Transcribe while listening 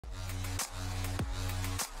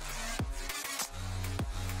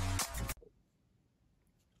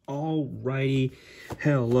Alrighty,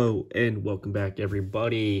 hello and welcome back,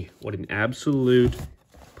 everybody. What an absolute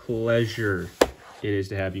pleasure it is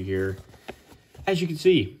to have you here. As you can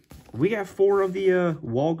see, we got 4 of the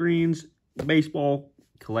Walgreens baseball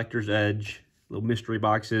collector's edge little mystery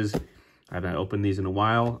boxes. I haven't opened these in a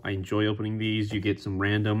while. I enjoy opening these. You get some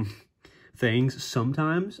random things.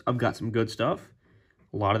 Sometimes I've got some good stuff.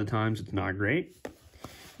 A lot of the times it's not great.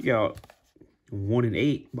 You got 1 in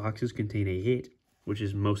 8 boxes contain a hit, which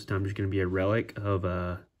is most of the time just going to be a relic of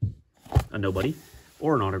a nobody,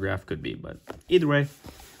 or an autograph, could be. But either way,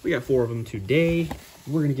 we got 4 of them today.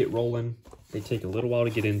 We're going to get rolling. They take a little while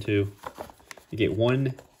to get into. You get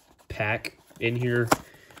 1 pack in here,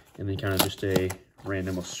 and then kind of just a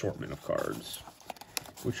random assortment of cards,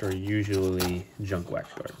 which are usually junk wax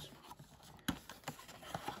cards.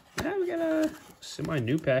 Now we got a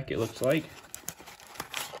semi-new pack, it looks like.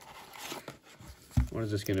 What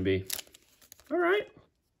is this going to be? All right.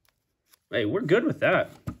 Hey, we're good with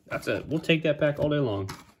that. That's it. We'll take that pack all day long.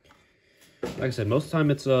 Like I said, most of the time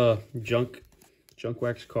it's junk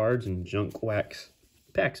wax cards and junk wax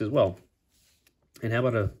packs as well. And how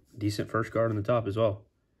about a decent first card on the top as well?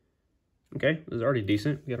 Okay, this is already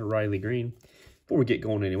decent. We got a Riley Green. Before we get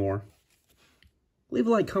going anymore, leave a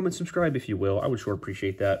like, comment, subscribe if you will. I would sure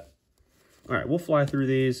appreciate that. All right, we'll fly through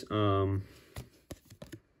these.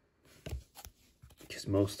 Because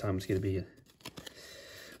most times it's going to be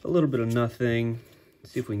a little bit of nothing.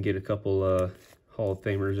 Let's see if we can get a couple Hall of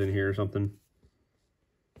Famers in here or something.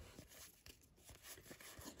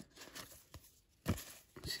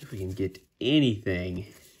 Let's see if we can get anything.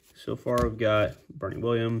 So far we've got Bernie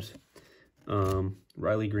Williams,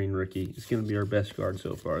 Riley Green rookie. It's going to be our best card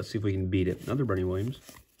so far. Let's see if we can beat it. Another Bernie Williams.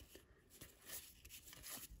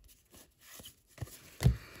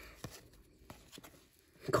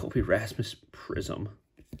 Colby Rasmus Prism.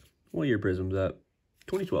 What year Prism's that?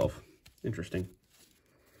 2012. Interesting.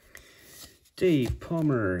 Dave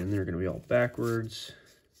Palmer, and they're going to be all backwards.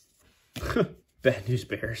 Bad News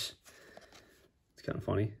Bears. It's kind of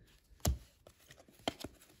funny.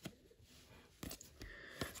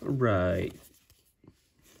 All right.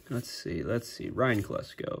 Let's see. Ryan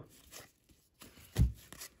Klesko.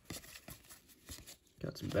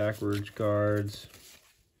 Got some backwards cards.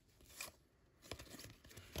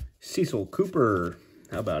 Cecil Cooper.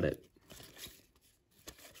 How about it?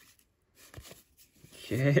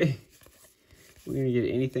 Okay. We're going to get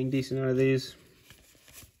anything decent out of these.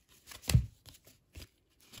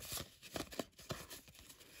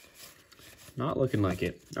 Not looking like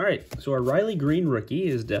it. All right. So our Riley Green rookie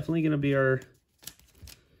is definitely going to be our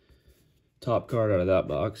top card out of that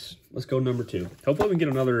box. Let's go number 2. Hopefully we can get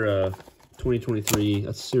another 2023.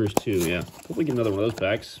 That's Series 2, yeah. Hopefully we get another one of those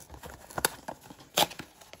packs.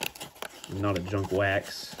 Not a junk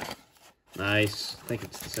wax. Nice. I think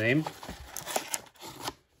it's the same.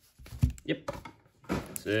 Yep.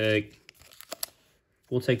 Sick.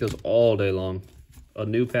 We'll take those all day long. A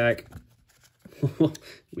new pack,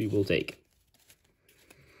 we will take.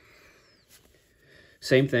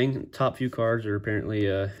 Same thing. Top few cards are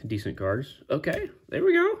apparently decent cards. Okay, there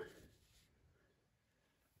we go.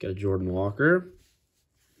 Got a Jordan Walker.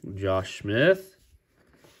 Josh Smith.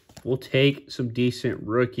 We'll take some decent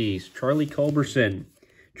rookies. Charlie Culberson,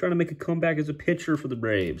 trying to make a comeback as a pitcher for the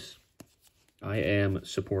Braves. I am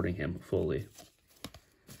supporting him fully.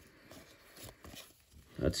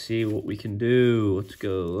 Let's see what we can do. Let's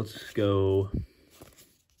go.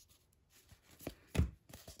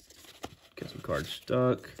 Get some cards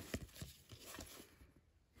stuck.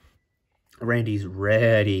 Randy's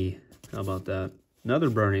ready. How about that?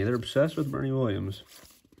 Another Bernie. They're obsessed with Bernie Williams.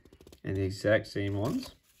 And the exact same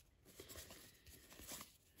ones.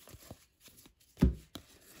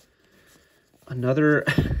 Another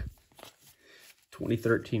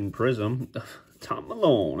 2013 Prism. Tom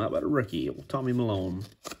Malone. How about a rookie? Tommy Malone.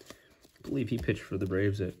 I believe he pitched for the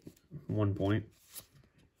Braves at one point.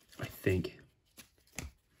 I think.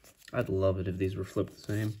 I'd love it if these were flipped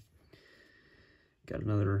the same. Got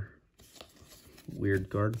another weird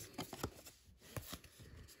card.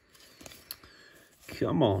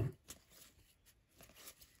 Come on.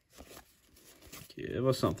 Give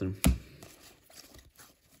us something.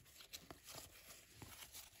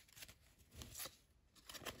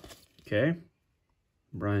 Okay.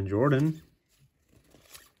 Brian Jordan.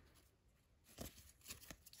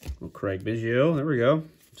 Well, Craig Biggio. There we go.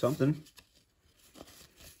 Something.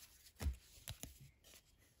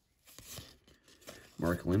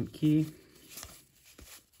 Mark Lemke.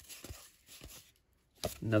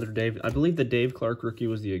 Another Dave. I believe the Dave Clark rookie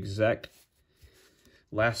was the exact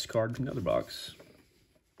last card from the other box.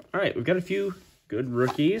 All right, we've got a few good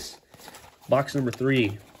rookies. Box number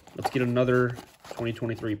 3. Let's get another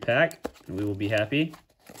 2023 pack, and we will be happy.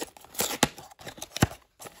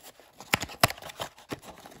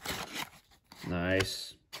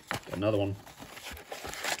 Nice. Got another one.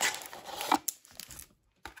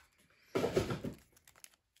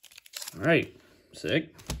 All right.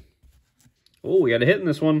 Sick. Oh, we got a hit in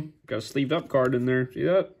this one. Got a sleeved up card in there. See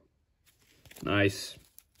that? Nice.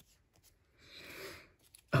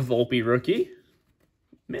 A Volpe rookie.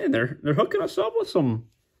 Man, they're hooking us up with some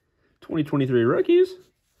 2023 rookies.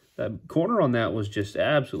 That corner on that was just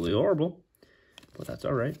absolutely horrible. But that's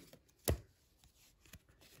all right.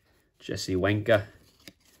 Jesse Wenka.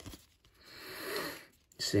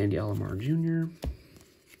 Sandy Alomar Jr.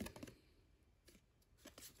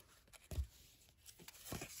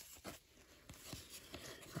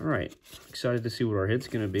 All right. Excited to see what our hit's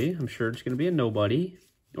going to be. I'm sure it's going to be a nobody.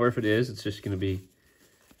 Or if it is, it's just going to be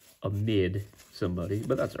a mid somebody.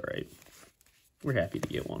 But that's all right. We're happy to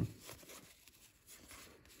get one.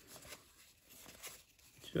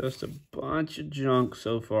 Just a bunch of junk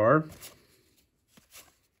so far.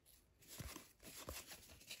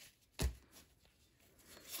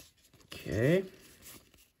 Okay.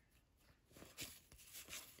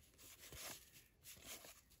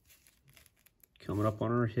 Coming up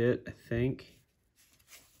on our hit, I think.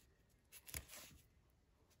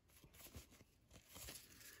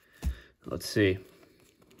 Let's see.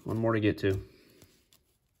 One more to get to.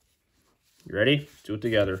 You ready? Let's do it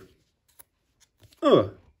together.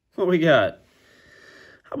 Oh, what we got?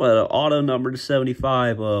 How about an auto number to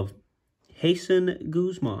 75 of Hasan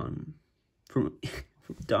Guzman from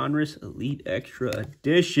Donruss Elite Extra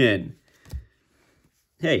Edition.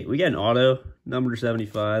 Hey, we got an auto, number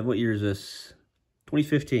 75. What year is this?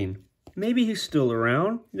 2015. Maybe he's still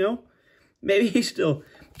around, you know? Maybe he's still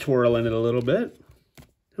twirling it a little bit.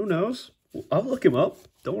 Who knows? I'll look him up.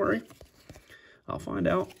 Don't worry. I'll find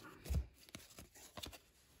out.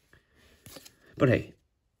 But hey,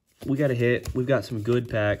 we got a hit. We've got some good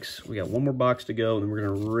packs. We got one more box to go, and then we're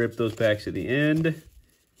going to rip those packs at the end.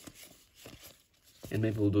 And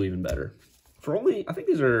maybe we'll do even better. For only, I think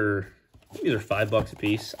these are $5 a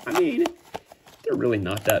piece. I mean, they're really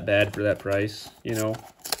not that bad for that price, you know.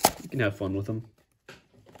 You can have fun with them.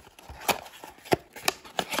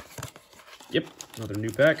 Yep, another new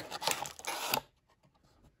pack.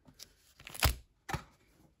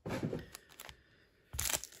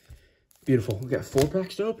 Beautiful. We got 4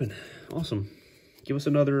 packs to open. Awesome. Give us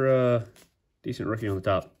another decent rookie on the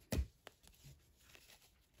top.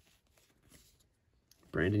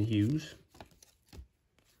 Brandon Hughes.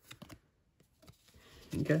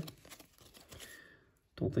 Okay.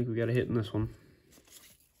 Don't think we got a hit in this one.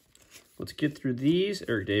 Let's get through these.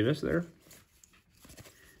 Eric Davis there.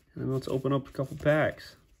 And then let's open up a couple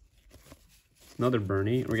packs. Another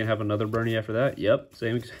Bernie. We're going to have another Bernie after that. Yep.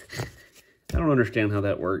 Same. I don't understand how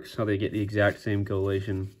that works. How they get the exact same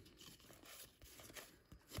collation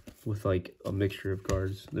with like a mixture of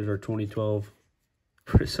cards. There's our 2012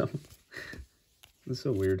 Prism. That's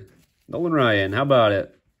so weird. Nolan Ryan, how about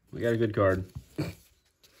it? We got a good card.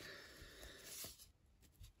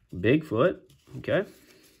 Bigfoot, okay.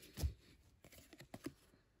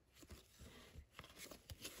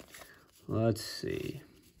 Let's see.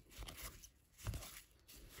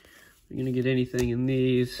 Are we gonna get anything in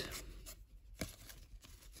these?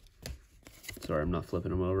 Sorry, I'm not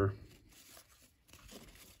flipping them over.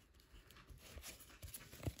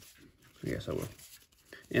 I guess I will.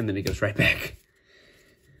 And then he goes right back.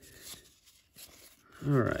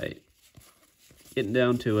 All right. Getting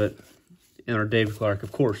down to it. And our Dave Clark,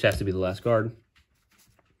 of course, has to be the last card.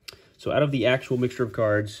 So out of the actual mixture of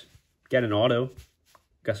cards, got an auto.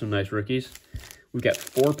 Got some nice rookies. We've got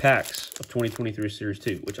 4 packs of 2023 Series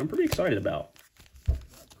 2, which I'm pretty excited about.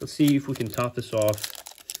 Let's see if we can top this off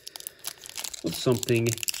with something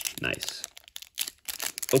nice.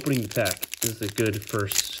 Opening the pack is a good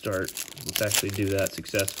first start. Let's actually do that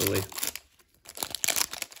successfully.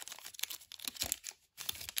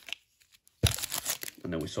 I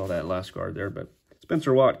know we saw that last card there, but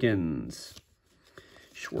Spencer Watkins,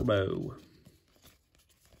 Schwarbo.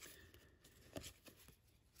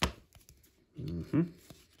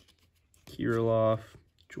 Kirilloff,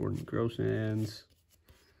 Jordan Grosshands,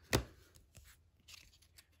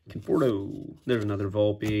 Conforto. There's another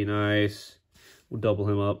Volpe, nice. We'll double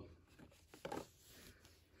him up.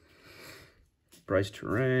 Bryce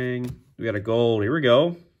Terang. We got a gold. Here we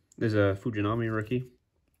go. There's a Fujinami rookie.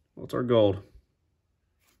 What's our gold?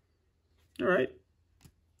 All right.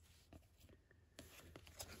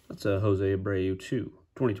 That's a Jose Abreu 2,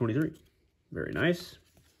 2023. Very nice.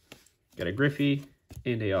 Got a Griffey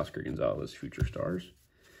and a Oscar Gonzalez Future Stars.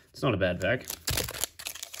 It's not a bad pack.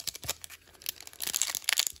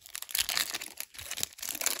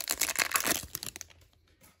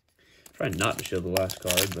 Try not to show the last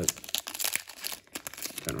card, but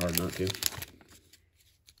it's kind of hard not to.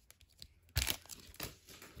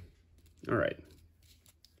 All right.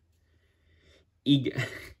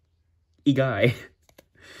 Eguy.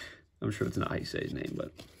 I'm sure it's not how you say his name,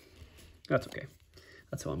 but that's okay.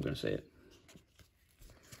 That's how I'm going to say it.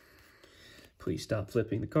 Please stop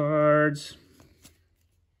flipping the cards.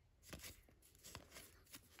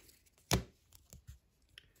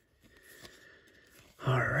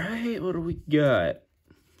 All right, what do we got?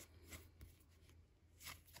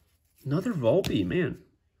 Another Volpe, man.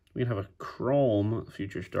 We have a Chrome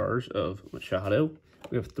Future Stars of Machado.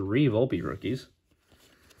 We have 3 Volpe rookies.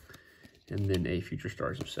 And then a Future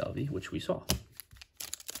Stars of Salvi, which we saw. All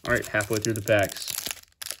right, halfway through the packs.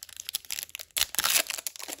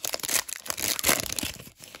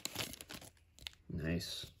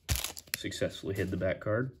 Nice. Successfully hid the back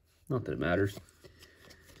card. Not that it matters.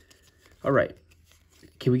 All right.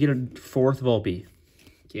 Can we get a 4th Volpe?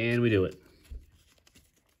 Can we do it?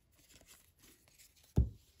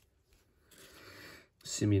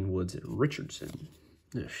 Simeon Woods and Richardson.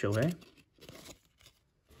 There's Shohei.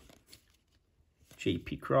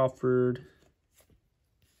 J.P. Crawford.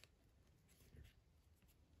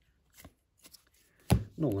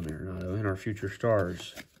 Nolan Arenado and our Future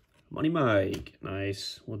Stars. Money Mike.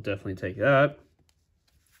 Nice. We'll definitely take that.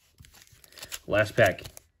 Last pack.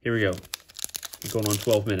 Here we go. Going on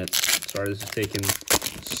 12 minutes. Sorry this is taking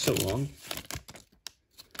so long.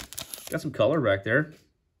 Got some color back there.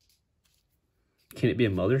 Can it be a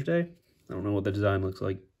Mother's Day? I don't know what the design looks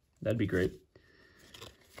like. That'd be great.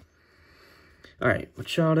 All right,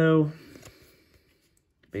 Machado,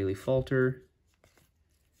 Bailey Falter,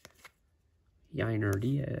 Yainer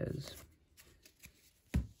Diaz.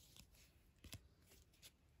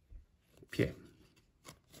 Okay,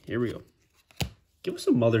 here we go. Give us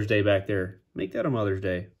a Mother's Day back there. Make that a Mother's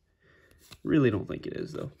Day. Really don't think it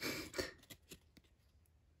is, though.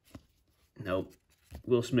 Nope.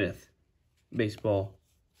 Will Smith. Baseball.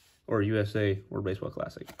 Or USA. Or Baseball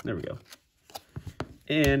Classic. There we go.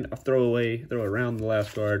 And I'll throw around the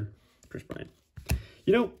last card. Chris Bryant.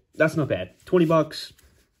 You know, that's not bad. 20 bucks.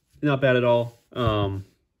 Not bad at all.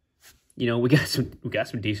 You know, we got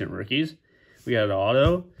some decent rookies. We got an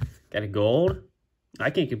auto. Got a gold. I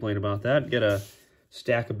can't complain about that. Got a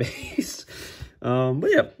stack of base. But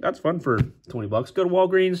yeah, that's fun for 20 bucks. Go to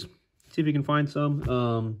Walgreens, see if you can find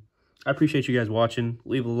some. I appreciate you guys watching.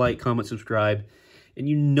 Leave a like, comment, subscribe, and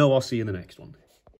you know I'll see you in the next one.